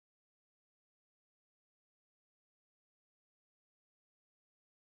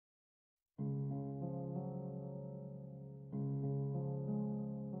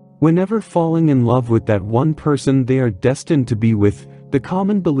Whenever falling in love with that one person they are destined to be with, the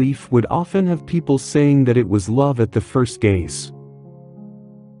common belief would often have people saying that it was love at the first gaze.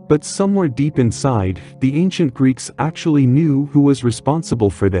 But somewhere deep inside, the ancient Greeks actually knew who was responsible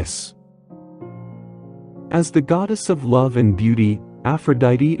for this. As the goddess of love and beauty,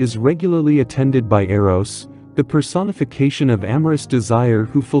 Aphrodite is regularly attended by Eros, the personification of amorous desire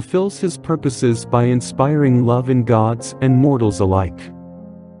who fulfills his purposes by inspiring love in gods and mortals alike.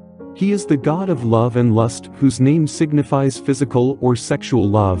 He is the god of love and lust whose name signifies physical or sexual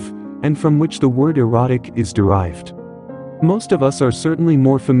love, and from which the word erotic is derived. Most of us are certainly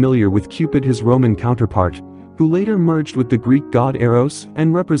more familiar with Cupid, his Roman counterpart, who later merged with the Greek god Eros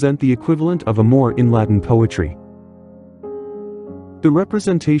and represent the equivalent of amor in Latin poetry. The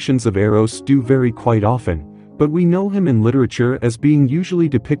representations of Eros do vary quite often, but we know him in literature as being usually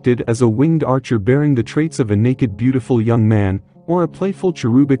depicted as a winged archer bearing the traits of a naked beautiful young man, or a playful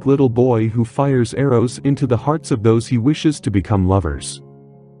cherubic little boy who fires arrows into the hearts of those he wishes to become lovers.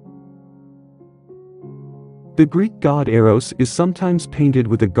 The Greek god Eros is sometimes painted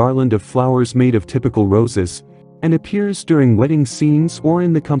with a garland of flowers made of typical roses, and appears during wedding scenes or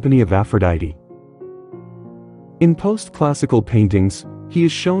in the company of Aphrodite. In post-classical paintings, he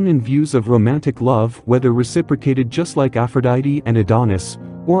is shown in views of romantic love, whether reciprocated just like Aphrodite and Adonis,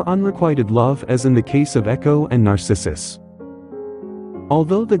 or unrequited love as in the case of Echo and Narcissus.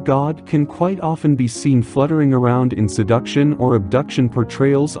 Although the god can quite often be seen fluttering around in seduction or abduction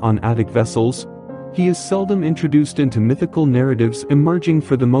portrayals on Attic vessels, he is seldom introduced into mythical narratives, emerging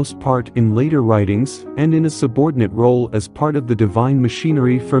for the most part in later writings and in a subordinate role as part of the divine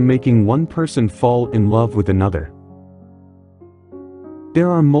machinery for making one person fall in love with another. There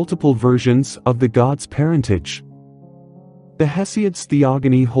are multiple versions of the god's parentage. The Hesiod's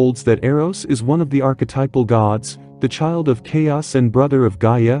theogony holds that Eros is one of the archetypal gods, the child of Chaos and brother of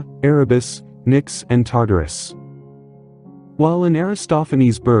Gaia, Erebus, Nyx and Tartarus. While in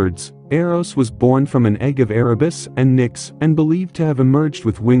Aristophanes' Birds, Eros was born from an egg of Erebus and Nyx and believed to have emerged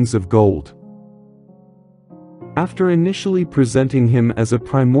with wings of gold. After initially presenting him as a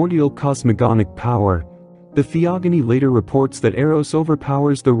primordial cosmogonic power, the theogony later reports that Eros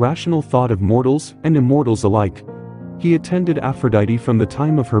overpowers the rational thought of mortals and immortals alike. He attended Aphrodite from the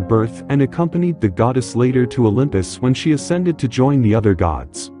time of her birth and accompanied the goddess later to Olympus when she ascended to join the other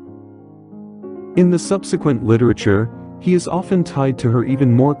gods. In the subsequent literature, he is often tied to her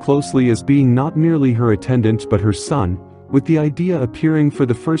even more closely as being not merely her attendant but her son, with the idea appearing for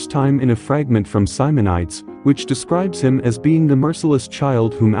the first time in a fragment from Simonides, which describes him as being the merciless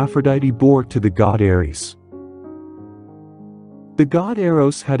child whom Aphrodite bore to the god Ares. The god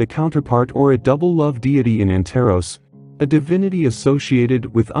Eros had a counterpart or a double love deity in Anteros, a divinity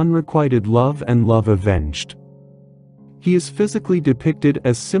associated with unrequited love and love avenged. He is physically depicted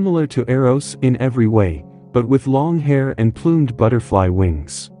as similar to Eros in every way, but with long hair and plumed butterfly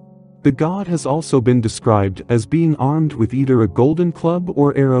wings. The god has also been described as being armed with either a golden club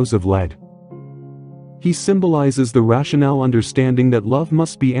or arrows of lead. He symbolizes the rational understanding that love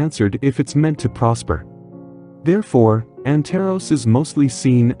must be answered if it's meant to prosper. Therefore, Anteros is mostly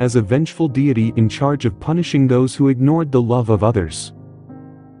seen as a vengeful deity in charge of punishing those who ignored the love of others.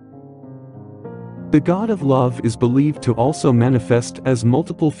 The god of love is believed to also manifest as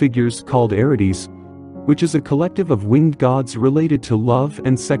multiple figures called Erides, which is a collective of winged gods related to love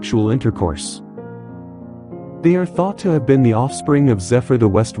and sexual intercourse. They are thought to have been the offspring of Zephyr the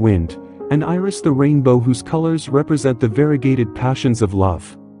west wind, and Iris the rainbow, whose colors represent the variegated passions of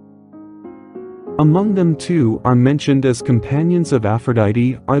love. Among them too are mentioned as companions of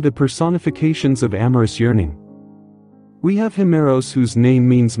Aphrodite are the personifications of amorous yearning. We have Eros, whose name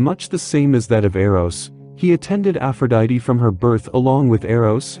means much the same as that of Eros. He attended Aphrodite from her birth along with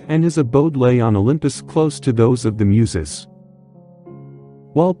Eros, and his abode lay on Olympus close to those of the Muses.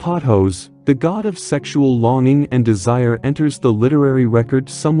 While Pothos, the god of sexual longing and desire, enters the literary record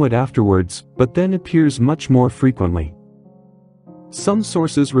somewhat afterwards, but then appears much more frequently. Some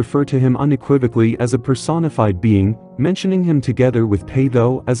sources refer to him unequivocally as a personified being, mentioning him together with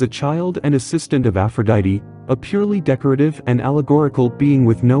Peitho as a child and assistant of Aphrodite, a purely decorative and allegorical being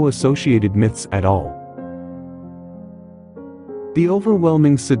with no associated myths at all. The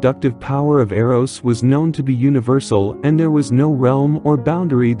overwhelming seductive power of Eros was known to be universal, and there was no realm or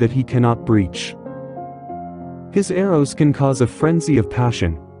boundary that he cannot breach. His Eros can cause a frenzy of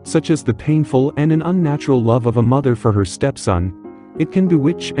passion, such as the painful and an unnatural love of a mother for her stepson. It can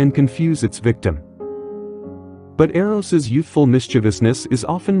bewitch and confuse its victim. But Eros's youthful mischievousness is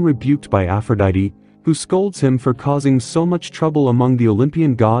often rebuked by Aphrodite, who scolds him for causing so much trouble among the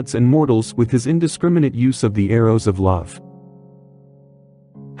Olympian gods and mortals with his indiscriminate use of the arrows of love.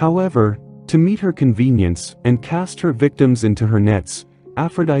 However, to meet her convenience and cast her victims into her nets,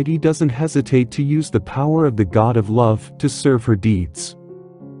 Aphrodite doesn't hesitate to use the power of the god of love to serve her deeds.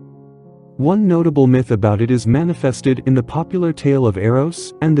 One notable myth about it is manifested in the popular tale of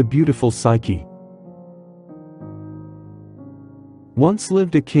Eros and the beautiful Psyche. Once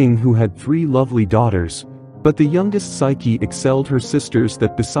lived a king who had 3 lovely daughters, but the youngest Psyche excelled her sisters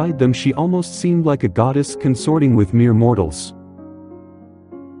that beside them she almost seemed like a goddess consorting with mere mortals.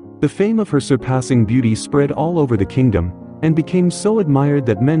 The fame of her surpassing beauty spread all over the kingdom, and became so admired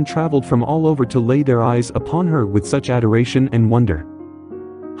that men traveled from all over to lay their eyes upon her with such adoration and wonder.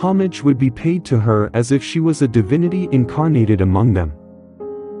 Homage would be paid to her as if she was a divinity incarnated among them.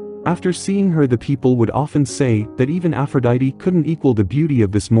 After seeing her, the people would often say that even Aphrodite couldn't equal the beauty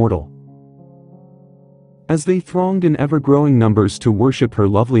of this mortal. As they thronged in ever-growing numbers to worship her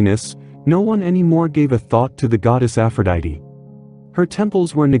loveliness, no one anymore gave a thought to the goddess Aphrodite. Her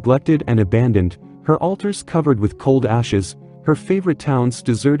temples were neglected and abandoned, her altars covered with cold ashes, her favorite towns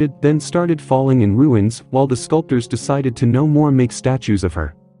deserted, then started falling in ruins, while the sculptors decided to no more make statues of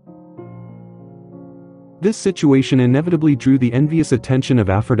her. This situation inevitably drew the envious attention of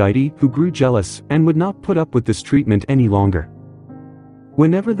Aphrodite, who grew jealous and would not put up with this treatment any longer.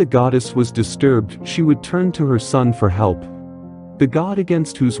 Whenever the goddess was disturbed, she would turn to her son for help, the god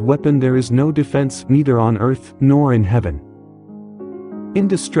against whose weapon there is no defense neither on earth nor in heaven. In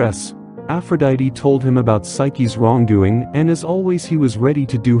distress, Aphrodite told him about Psyche's wrongdoing, and as always he was ready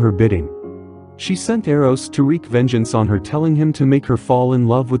to do her bidding. She sent Eros to wreak vengeance on her, telling him to make her fall in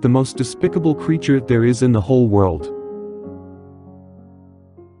love with the most despicable creature there is in the whole world.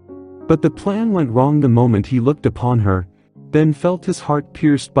 But the plan went wrong the moment he looked upon her, then felt his heart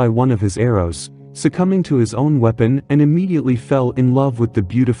pierced by one of his arrows, succumbing to his own weapon, and immediately fell in love with the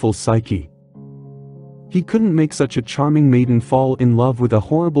beautiful Psyche. He couldn't make such a charming maiden fall in love with a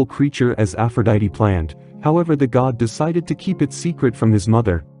horrible creature as Aphrodite planned. However, the god decided to keep it secret from his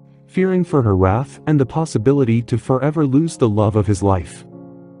mother, fearing for her wrath and the possibility to forever lose the love of his life.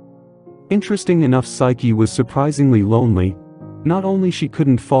 Interesting enough, Psyche was surprisingly lonely. Not only she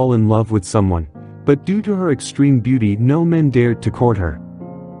couldn't fall in love with someone, but due to her extreme beauty no men dared to court her.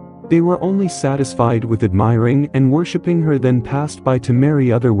 They were only satisfied with admiring and worshipping her, then passed by to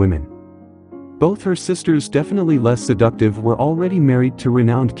marry other women. Both her sisters, definitely less seductive, were already married to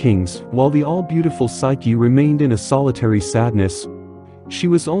renowned kings, while the all-beautiful Psyche remained in a solitary sadness. She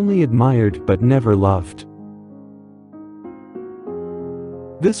was only admired but never loved.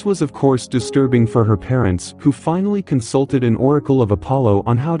 This was of course disturbing for her parents, who finally consulted an oracle of Apollo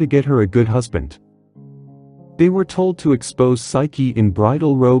on how to get her a good husband. They were told to expose Psyche in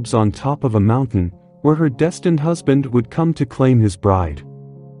bridal robes on top of a mountain, where her destined husband would come to claim his bride.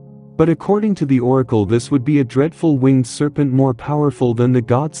 But according to the oracle, this would be a dreadful winged serpent more powerful than the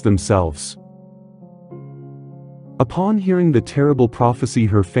gods themselves. Upon hearing the terrible prophecy,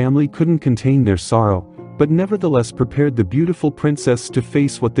 her family couldn't contain their sorrow, but nevertheless prepared the beautiful princess to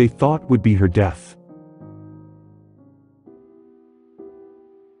face what they thought would be her death.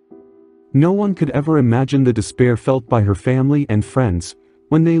 No one could ever imagine the despair felt by her family and friends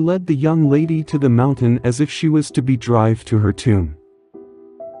when they led the young lady to the mountain as if she was to be driven to her tomb.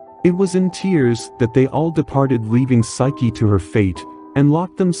 It was in tears that they all departed, leaving Psyche to her fate, and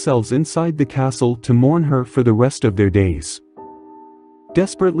locked themselves inside the castle to mourn her for the rest of their days.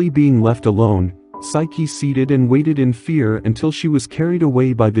 Desperately being left alone, Psyche seated and waited in fear until she was carried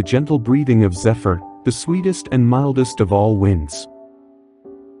away by the gentle breathing of Zephyr, the sweetest and mildest of all winds.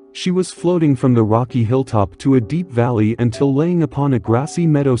 She was floating from the rocky hilltop to a deep valley until laying upon a grassy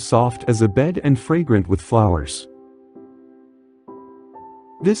meadow soft as a bed and fragrant with flowers.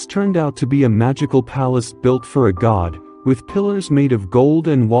 This turned out to be a magical palace built for a god, with pillars made of gold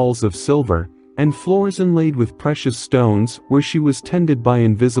and walls of silver, and floors inlaid with precious stones, where she was tended by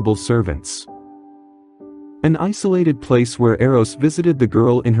invisible servants. An isolated place where Eros visited the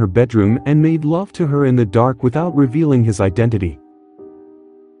girl in her bedroom and made love to her in the dark without revealing his identity.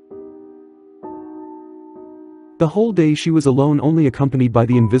 The whole day she was alone, only accompanied by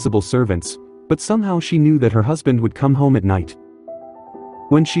the invisible servants, but somehow she knew that her husband would come home at night.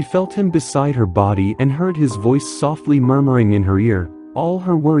 When she felt him beside her body and heard his voice softly murmuring in her ear, all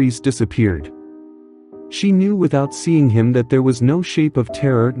her worries disappeared. She knew without seeing him that there was no shape of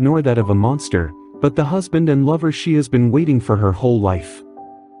terror nor that of a monster, but the husband and lover she has been waiting for her whole life.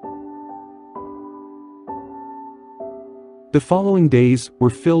 The following days were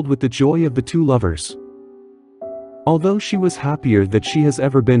filled with the joy of the two lovers. Although she was happier than she has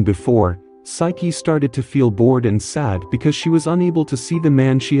ever been before, Psyche started to feel bored and sad because she was unable to see the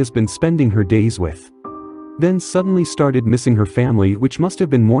man she has been spending her days with. Then suddenly started missing her family, which must have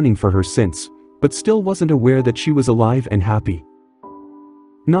been mourning for her since, but still wasn't aware that she was alive and happy.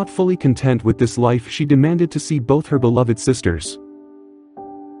 Not fully content with this life, she demanded to see both her beloved sisters.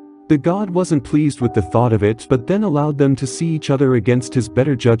 The god wasn't pleased with the thought of it, but then allowed them to see each other against his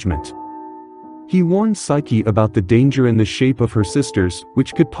better judgment. He warned Psyche about the danger in the shape of her sisters,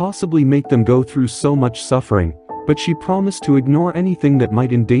 which could possibly make them go through so much suffering, but she promised to ignore anything that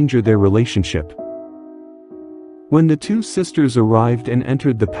might endanger their relationship. When the two sisters arrived and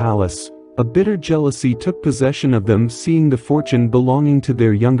entered the palace, a bitter jealousy took possession of them, seeing the fortune belonging to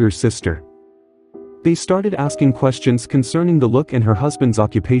their younger sister. They started asking questions concerning the look and her husband's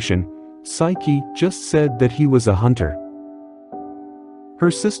occupation. Psyche just said that he was a hunter.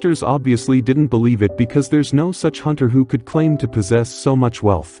 Her sisters obviously didn't believe it, because there's no such hunter who could claim to possess so much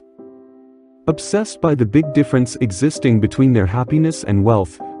wealth. Obsessed by the big difference existing between their happiness and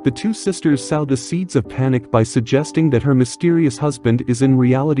wealth, the two sisters sowed the seeds of panic by suggesting that her mysterious husband is in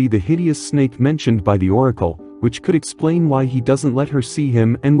reality the hideous snake mentioned by the oracle, which could explain why he doesn't let her see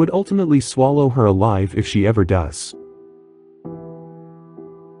him and would ultimately swallow her alive if she ever does.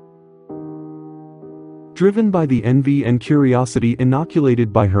 Driven by the envy and curiosity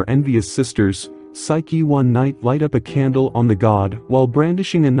inoculated by her envious sisters, Psyche one night light up a candle on the god while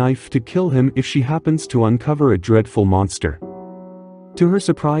brandishing a knife to kill him if she happens to uncover a dreadful monster. To her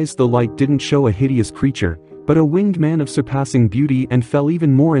surprise, the light didn't show a hideous creature, but a winged man of surpassing beauty, and fell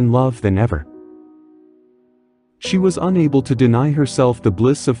even more in love than ever. She was unable to deny herself the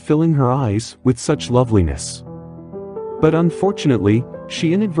bliss of filling her eyes with such loveliness. But unfortunately,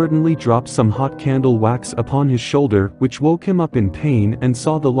 she inadvertently dropped some hot candle wax upon his shoulder, which woke him up in pain and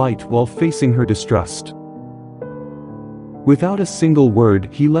saw the light while facing her distrust. Without a single word,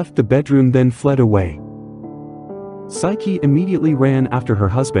 he left the bedroom, then fled away. Psyche immediately ran after her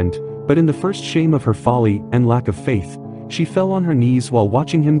husband, but in the first shame of her folly and lack of faith, she fell on her knees while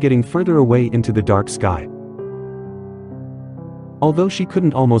watching him getting further away into the dark sky. Although she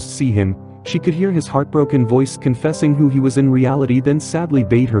couldn't almost see him, she could hear his heartbroken voice confessing who he was in reality, then sadly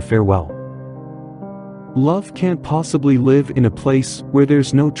bade her farewell. Love can't possibly live in a place where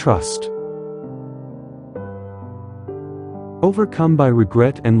there's no trust. Overcome by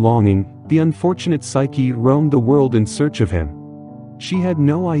regret and longing, the unfortunate Psyche roamed the world in search of him. She had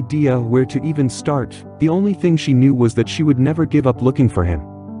no idea where to even start. The only thing she knew was that she would never give up looking for him.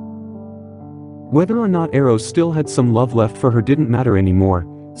 Whether or not Eros still had some love left for her didn't matter anymore.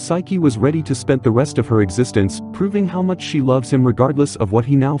 Psyche was ready to spend the rest of her existence proving how much she loves him regardless of what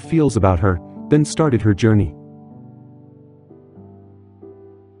he now feels about her, then started her journey.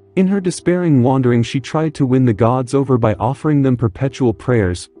 In her despairing wandering, she tried to win the gods over by offering them perpetual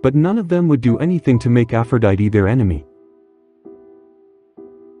prayers, but none of them would do anything to make Aphrodite their enemy.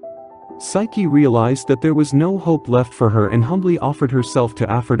 Psyche realized that there was no hope left for her and humbly offered herself to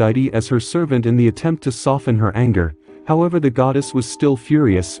Aphrodite as her servant in the attempt to soften her anger. However, the goddess was still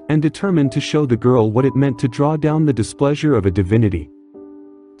furious and determined to show the girl what it meant to draw down the displeasure of a divinity.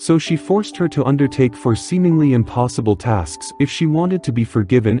 So she forced her to undertake four seemingly impossible tasks if she wanted to be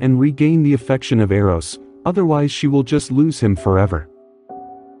forgiven and regain the affection of Eros, otherwise she will just lose him forever.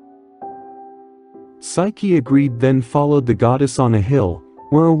 Psyche agreed, then followed the goddess on a hill,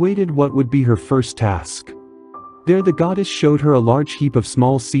 where awaited what would be her first task. There the goddess showed her a large heap of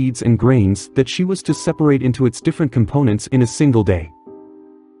small seeds and grains that she was to separate into its different components in a single day.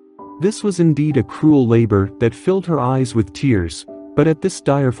 This was indeed a cruel labor that filled her eyes with tears, but at this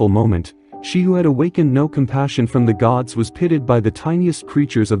direful moment, she who had awakened no compassion from the gods was pitied by the tiniest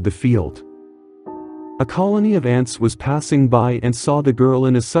creatures of the field. A colony of ants was passing by and saw the girl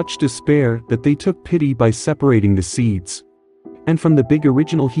in such despair that they took pity by separating the seeds. And from the big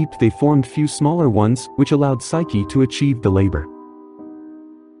original heap they formed few smaller ones, which allowed Psyche to achieve the labor.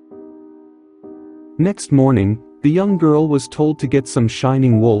 Next morning, the young girl was told to get some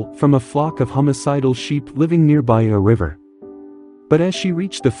shining wool from a flock of homicidal sheep living nearby a river. But as she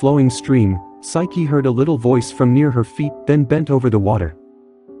reached the flowing stream, Psyche heard a little voice from near her feet, then bent over the water.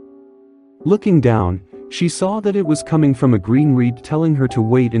 Looking down, she saw that it was coming from a green reed, telling her to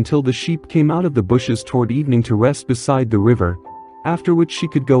wait until the sheep came out of the bushes toward evening to rest beside the river, after which she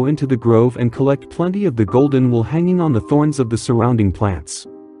could go into the grove and collect plenty of the golden wool hanging on the thorns of the surrounding plants.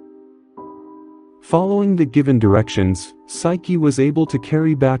 Following the given directions, Psyche was able to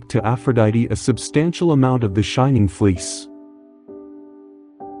carry back to Aphrodite a substantial amount of the shining fleece.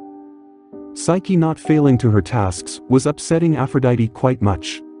 Psyche, not failing to her tasks, was upsetting Aphrodite quite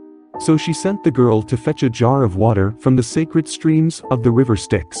much. So she sent the girl to fetch a jar of water from the sacred streams of the river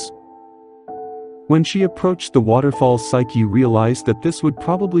Styx. When she approached the waterfall, Psyche realized that this would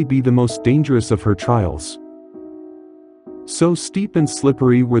probably be the most dangerous of her trials. So steep and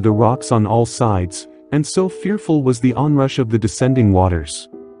slippery were the rocks on all sides, and so fearful was the onrush of the descending waters.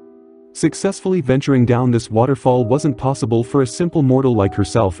 Successfully venturing down this waterfall wasn't possible for a simple mortal like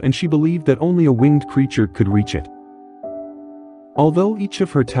herself, and she believed that only a winged creature could reach it. Although each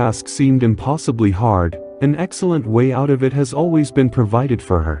of her tasks seemed impossibly hard, an excellent way out of it has always been provided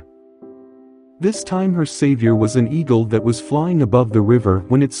for her. This time her savior was an eagle that was flying above the river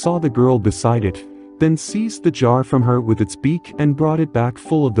when it saw the girl beside it, then seized the jar from her with its beak and brought it back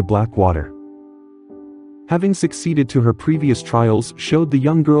full of the black water. Having succeeded to her previous trials showed the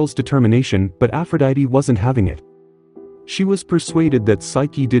young girl's determination, but Aphrodite wasn't having it. She was persuaded that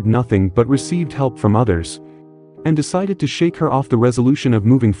Psyche did nothing but received help from others, and decided to shake her off the resolution of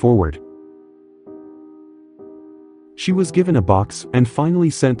moving forward. She was given a box and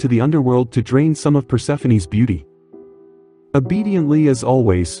finally sent to the underworld to drain some of Persephone's beauty. Obediently as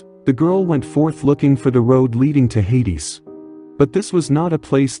always, the girl went forth looking for the road leading to Hades. But this was not a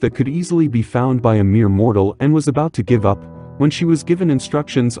place that could easily be found by a mere mortal, and was about to give up, when she was given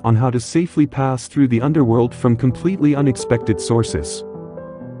instructions on how to safely pass through the underworld from completely unexpected sources.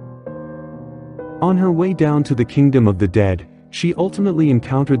 On her way down to the kingdom of the dead, she ultimately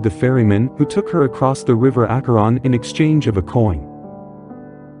encountered the ferryman who took her across the river Acheron in exchange of a coin.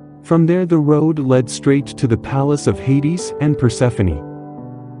 From there the road led straight to the palace of Hades and Persephone.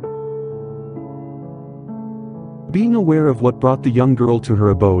 Being aware of what brought the young girl to her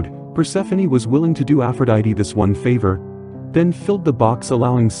abode, Persephone was willing to do Aphrodite this one favor, then filled the box,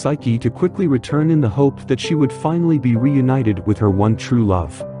 allowing Psyche to quickly return in the hope that she would finally be reunited with her one true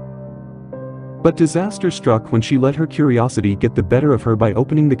love. But disaster struck when she let her curiosity get the better of her by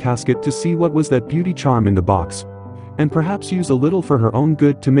opening the casket to see what was that beauty charm in the box, and perhaps use a little for her own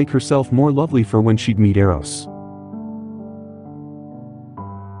good to make herself more lovely for when she'd meet Eros.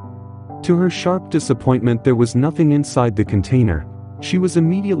 To her sharp disappointment, there was nothing inside the container. She was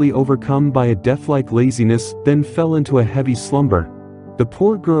immediately overcome by a death-like laziness, then fell into a heavy slumber. The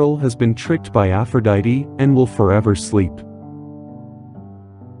poor girl has been tricked by Aphrodite and will forever sleep.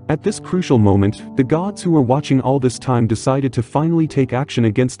 At this crucial moment, the gods who were watching all this time decided to finally take action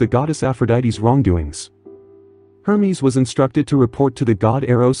against the goddess Aphrodite's wrongdoings. Hermes was instructed to report to the god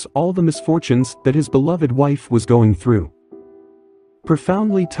Eros all the misfortunes that his beloved wife was going through.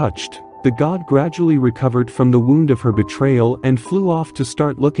 Profoundly touched, the god gradually recovered from the wound of her betrayal and flew off to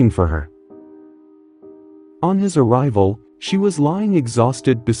start looking for her. On his arrival, she was lying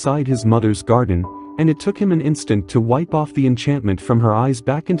exhausted beside his mother's garden, and it took him an instant to wipe off the enchantment from her eyes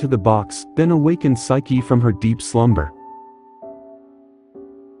back into the box, then awakened Psyche from her deep slumber.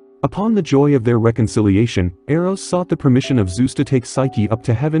 Upon the joy of their reconciliation, Eros sought the permission of Zeus to take Psyche up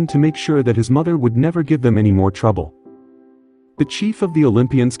to heaven to make sure that his mother would never give them any more trouble. The chief of the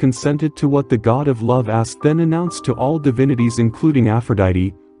Olympians consented to what the god of love asked, then announced to all divinities including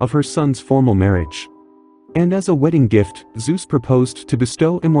Aphrodite, of her son's formal marriage. And as a wedding gift, Zeus proposed to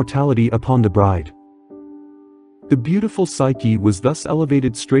bestow immortality upon the bride. The beautiful Psyche was thus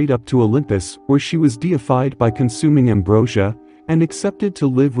elevated straight up to Olympus, where she was deified by consuming ambrosia, and accepted to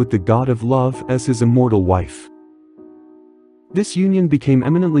live with the god of love as his immortal wife. This union became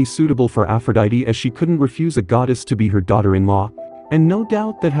eminently suitable for Aphrodite, as she couldn't refuse a goddess to be her daughter-in-law, and no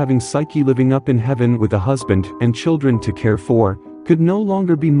doubt that having Psyche living up in heaven with a husband and children to care for, could no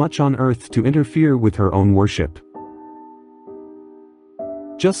longer be much on earth to interfere with her own worship.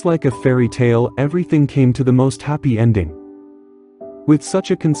 Just like a fairy tale, everything came to the most happy ending. With such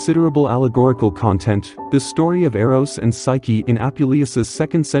a considerable allegorical content, the story of Eros and Psyche in Apuleius's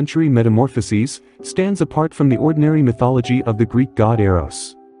 2nd century Metamorphoses stands apart from the ordinary mythology of the Greek god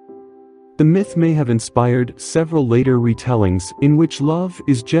Eros. The myth may have inspired several later retellings in which love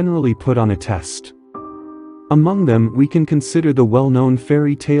is generally put on a test. Among them we can consider the well-known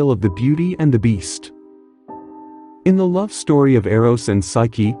fairy tale of the Beauty and the Beast. In the love story of Eros and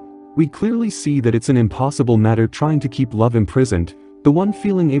Psyche, we clearly see that it's an impossible matter trying to keep love imprisoned, the one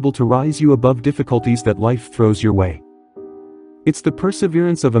feeling able to rise you above difficulties that life throws your way. It's the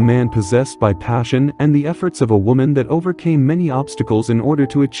perseverance of a man possessed by passion and the efforts of a woman that overcame many obstacles in order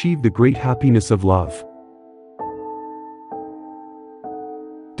to achieve the great happiness of love.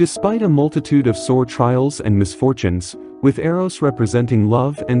 Despite a multitude of sore trials and misfortunes, with Eros representing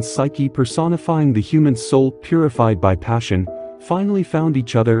love and Psyche personifying the human soul purified by passion, finally found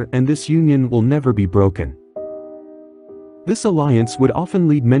each other, and this union will never be broken. This alliance would often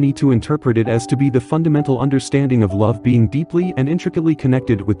lead many to interpret it as to be the fundamental understanding of love being deeply and intricately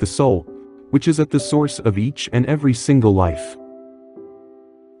connected with the soul, which is at the source of each and every single life.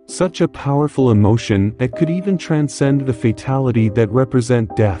 Such a powerful emotion that could even transcend the fatality that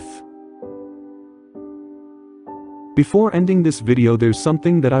represent death. Before ending this video, there's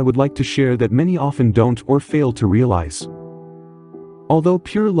something that I would like to share that many often don't or fail to realize. Although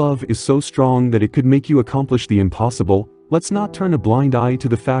pure love is so strong that it could make you accomplish the impossible, let's not turn a blind eye to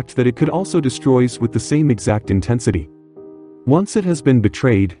the fact that it could also destroy us with the same exact intensity. Once it has been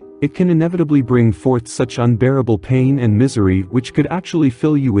betrayed, it can inevitably bring forth such unbearable pain and misery which could actually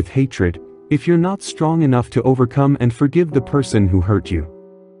fill you with hatred, if you're not strong enough to overcome and forgive the person who hurt you.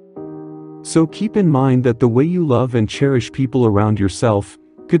 So keep in mind that the way you love and cherish people around yourself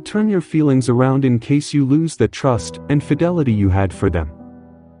could turn your feelings around in case you lose the trust and fidelity you had for them.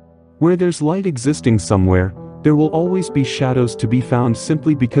 Where there's light existing somewhere, there will always be shadows to be found,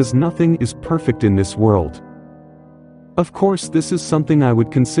 simply because nothing is perfect in this world. Of course, this is something I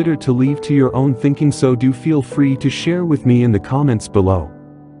would consider to leave to your own thinking, so do feel free to share with me in the comments below.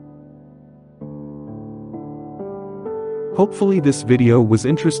 Hopefully this video was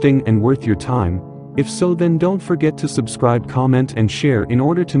interesting and worth your time. If so, then don't forget to subscribe, comment and share in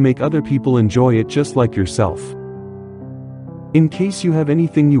order to make other people enjoy it just like yourself. In case you have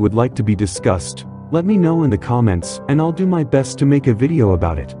anything you would like to be discussed, let me know in the comments and I'll do my best to make a video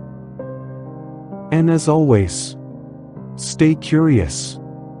about it. And as always, stay curious.